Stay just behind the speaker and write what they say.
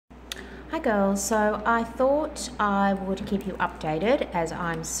Hi girls, so I thought I would keep you updated as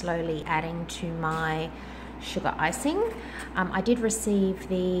I'm slowly adding to my sugar icing. I did receive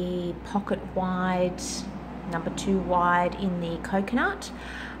the pocket wide, number 2 wide in the coconut.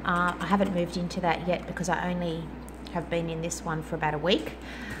 I haven't moved into that yet because I only have been in this one for about a week.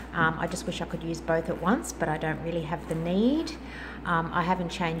 I just wish I could use both at once, but I don't really have the need. I haven't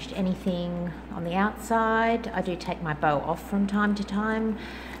changed anything on the outside. I do take my bow off from time to time,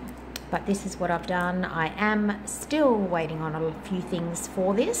 but this is what I've done. I am still waiting on a few things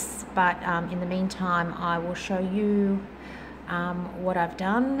for this, but in the meantime I will show you what I've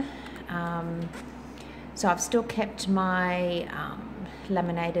done. So I've still kept my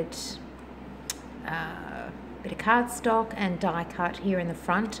laminated bit of cardstock and die cut here in the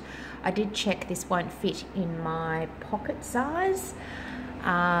front. I did check this won't fit in my pocket size, so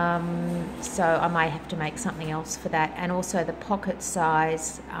I may have to make something else for that. And also the pocket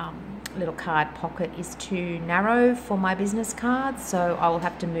size little card pocket is too narrow for my business cards, so I will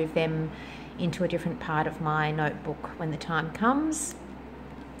have to move them into a different part of my notebook when the time comes.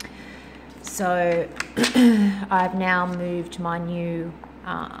 So I've now moved my new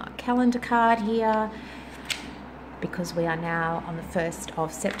calendar card here because we are now on the 1st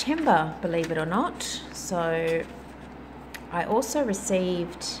of September, believe it or not. So I also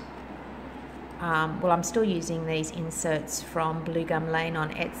received, well, I'm still using these inserts from Blue Gum Lane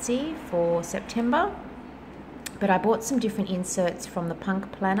on Etsy for September, but I bought some different inserts from the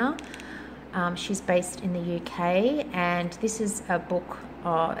Punk Planner. She's based in the UK, and this is a book,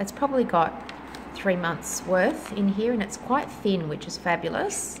 it's probably got 3 months worth in here, and it's quite thin, which is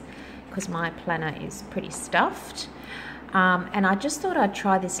fabulous because my planner is pretty stuffed. And I just thought I'd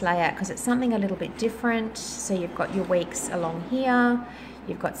try this layout because it's something a little bit different. So you've got your weeks along here,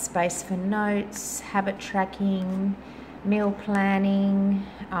 you've got space for notes, habit tracking, meal planning,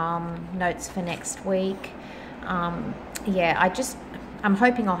 notes for next week. Yeah, I'm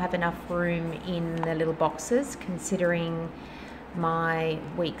hoping I'll have enough room in the little boxes, considering my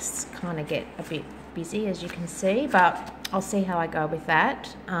weeks kind of get a bit busy, as you can see, but I'll see how I go with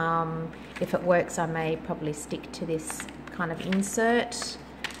that. If it works, I may probably stick to this kind of insert.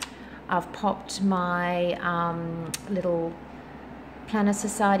 I've popped my little Planner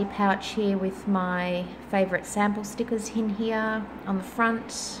Society pouch here with my favourite sample stickers in here on the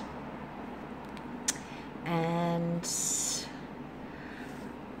front, and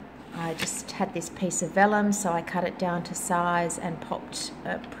I just had this piece of vellum, so I cut it down to size and popped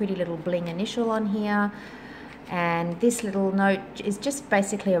a pretty little bling initial on here. And this little note is just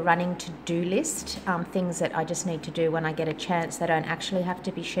basically a running to-do list, things that I just need to do when I get a chance. They don't actually have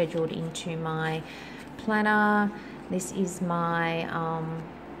to be scheduled into my planner. This is my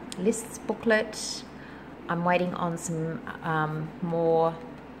lists booklet. I'm waiting on some more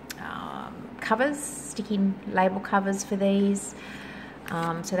covers, sticky label covers for these.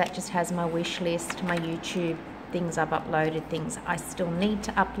 So that just has my wish list, my YouTube, things I've uploaded, things I still need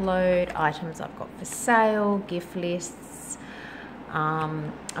to upload, items I've got for sale, gift lists.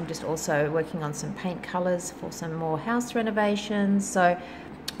 I'm just also working on some paint colors for some more house renovations. So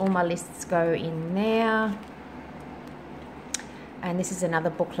all my lists go in there. And this is another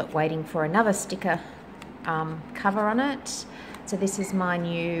booklet waiting for another sticker cover on it. So this is my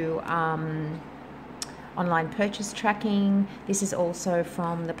new online purchase tracking. This is also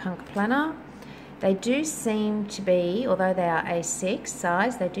from the Punk Planner. They do seem to be, although they are A6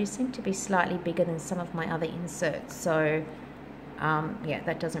 size, they do seem to be slightly bigger than some of my other inserts. So yeah,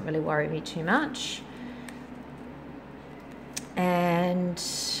 that doesn't really worry me too much. And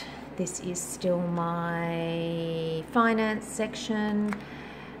this is still my finance section.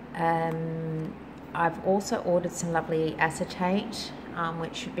 I've also ordered some lovely acetate,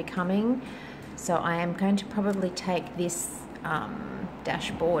 which should be coming. So I am going to probably take this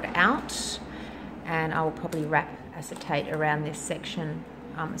dashboard out, and I will probably wrap acetate around this section.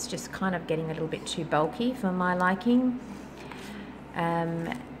 It's just kind of getting a little bit too bulky for my liking.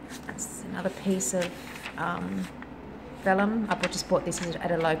 That's another piece of vellum. I've just bought this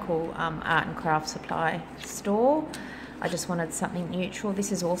at a local art and craft supply store. I just wanted something neutral.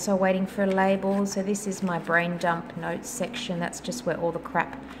 This is also waiting for a label. So this is my brain dump notes section. That's just where all the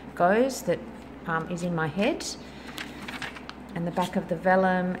crap goes that is in my head. And the back of the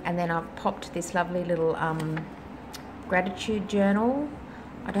vellum, and then I've popped this lovely little gratitude journal.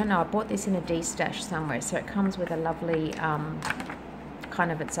 I don't know, I bought this in a D-stash somewhere, so it comes with a lovely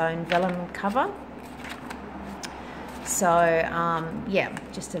kind of its own vellum cover. So yeah,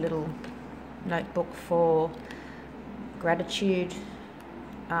 just a little notebook for gratitude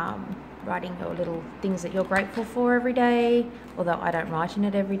writing your little things that you're grateful for every day, although I don't write in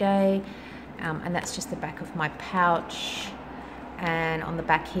it every day. And that's just the back of my pouch. And on the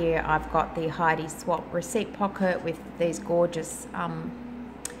back here, I've got the Heidi Swap receipt pocket with these gorgeous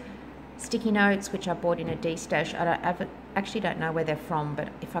sticky notes, which I bought in a D-stash. I actually don't know where they're from, but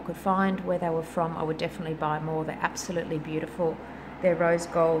if I could find where they were from, I would definitely buy more. They're absolutely beautiful. They're rose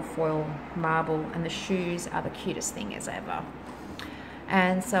gold foil marble, and the shoes are the cutest thing as ever.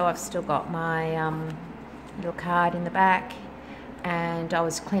 And so I've still got my little card in the back, and I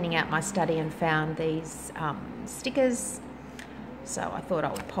was cleaning out my study and found these stickers, so I thought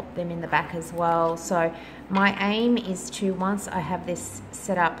I would pop them in the back as well. So my aim is to, once I have this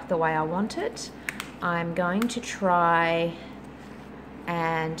set up the way I want it, I'm going to try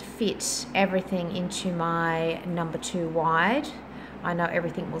and fit everything into my number 2 wide. I know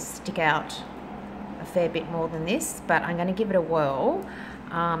everything will stick out a fair bit more than this, but I'm going to give it a whirl.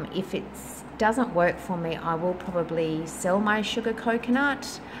 If it doesn't work for me, I will probably sell my sugar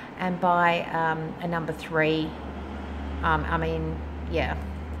coconut and buy a number 3. I mean, yeah,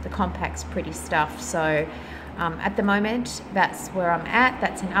 the compact's pretty stuffed. So at the moment, that's where I'm at.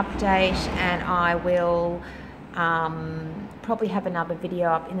 That's an update, and I will probably have another video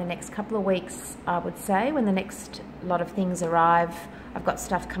up in the next couple of weeks, I would say, when the next lot of things arrive. I've got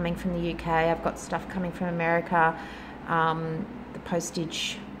stuff coming from the UK, I've got stuff coming from America. The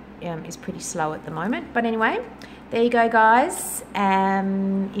postage is pretty slow at the moment, but anyway, there you go, guys.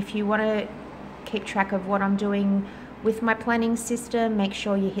 If you want to keep track of what I'm doing with my planning system, make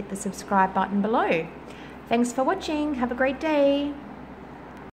sure you hit the subscribe button below. Thanks for watching. Have a great day.